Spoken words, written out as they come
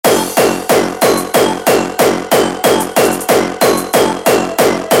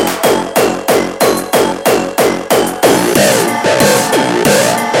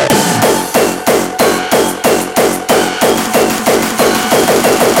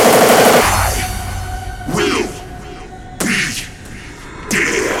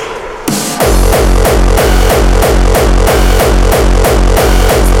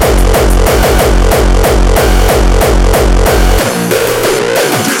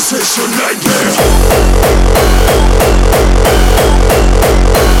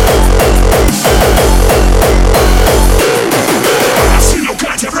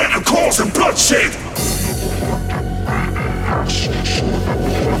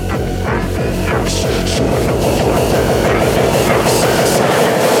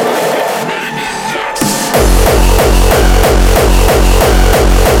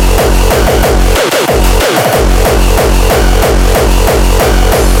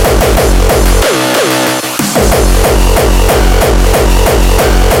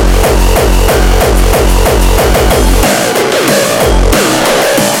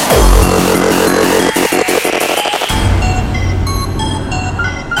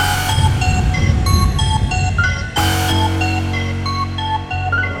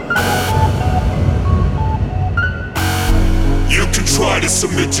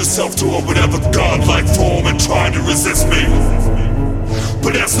yourself to a whatever godlike form and trying to resist me.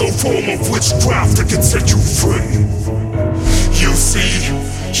 But there's no form of witchcraft that can set you free. You see,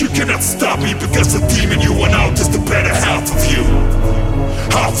 you cannot stop me because the demon you want out is the better half of you.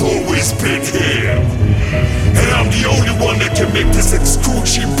 I've always been here, and I'm the only one that can make this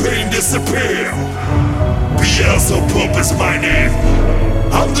excruciating pain disappear. Beelzebub is my name.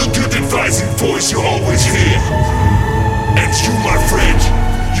 I'm the good advising voice you always hear. And you, my friend,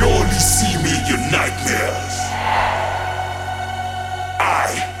 you only see me in your nightmares.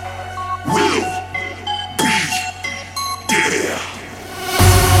 I will be there.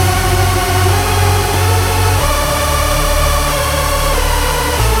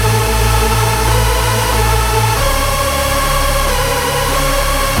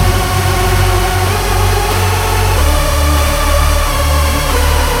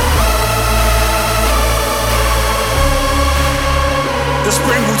 The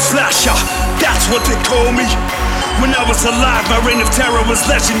Spring Boot Slasher, that's what they call me. When I was alive, my reign of terror was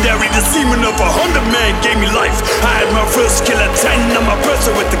legendary. The semen of 100 men gave me life. I had my first kill at 10, I'm a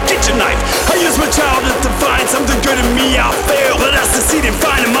person with the kitchen knife. I used my childhood to find something good in me, I failed, but that's the seed in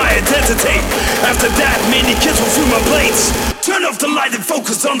finding my identity. After that, many kids will feel my blades. Turn off the light and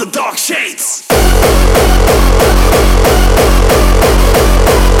focus on the dark shades.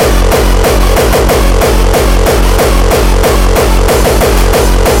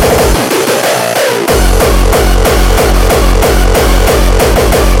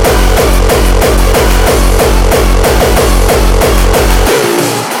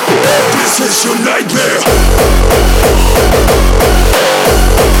 This is your nightmare.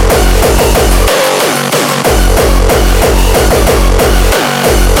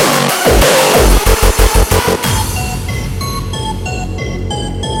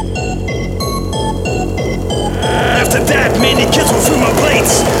 After that, many kids will feel my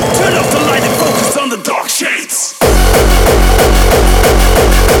blades. Turn off the light and focus on the dark shades.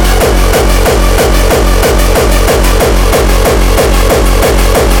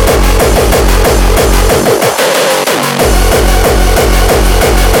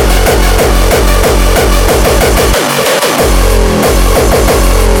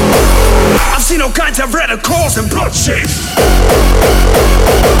 I've seen all kinds of radicals and bloodshed.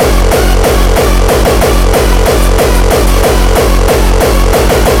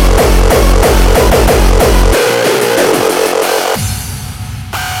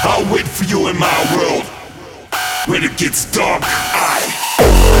 I'll wait for you in my world when it gets dark.